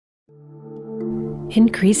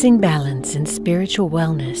Increasing balance in spiritual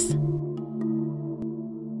wellness.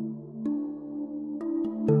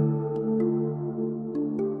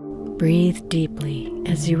 Breathe deeply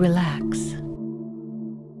as you relax.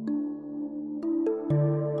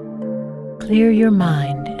 Clear your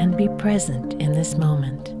mind and be present in this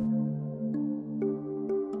moment.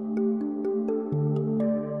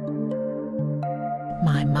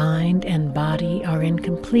 My mind and body are in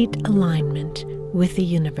complete alignment with the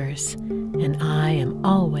universe, and I am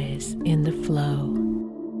always in the flow.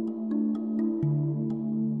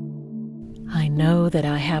 I know that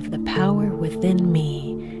I have the power within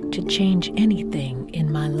me to change anything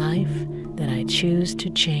in my life that I choose to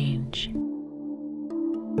change.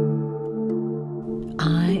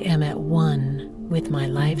 I am at one with my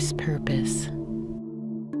life's purpose.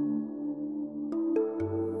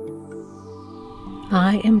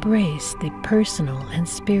 I embrace the personal and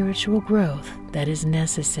spiritual growth that is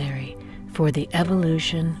necessary for the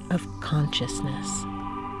evolution of consciousness.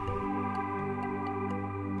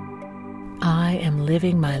 I am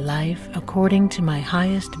living my life according to my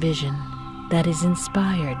highest vision that is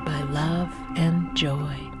inspired by love and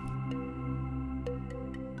joy.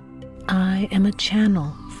 I am a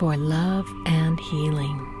channel for love and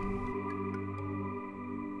healing.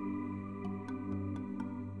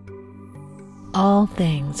 All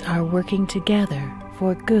things are working together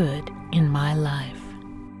for good in my life.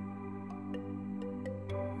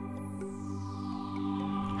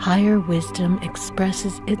 Higher wisdom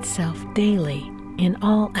expresses itself daily in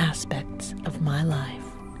all aspects of my life.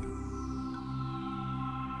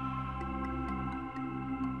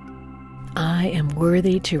 I am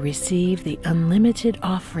worthy to receive the unlimited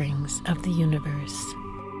offerings of the universe.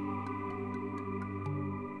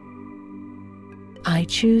 I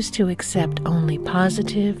choose to accept only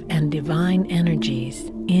positive and divine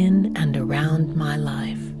energies in and around my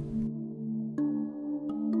life.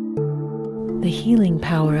 The healing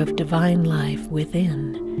power of divine life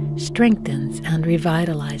within strengthens and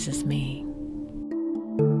revitalizes me.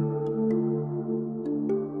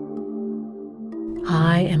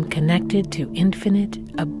 I am connected to infinite,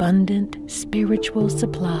 abundant spiritual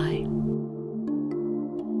supply.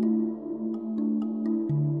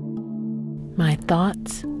 My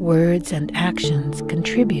thoughts, words, and actions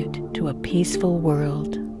contribute to a peaceful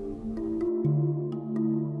world.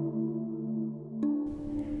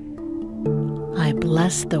 I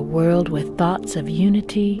bless the world with thoughts of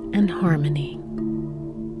unity and harmony.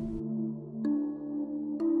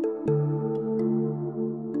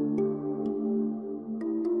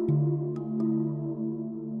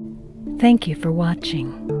 Thank you for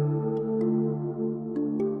watching.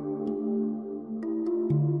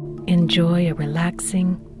 Enjoy a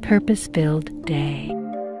relaxing, purpose-filled day.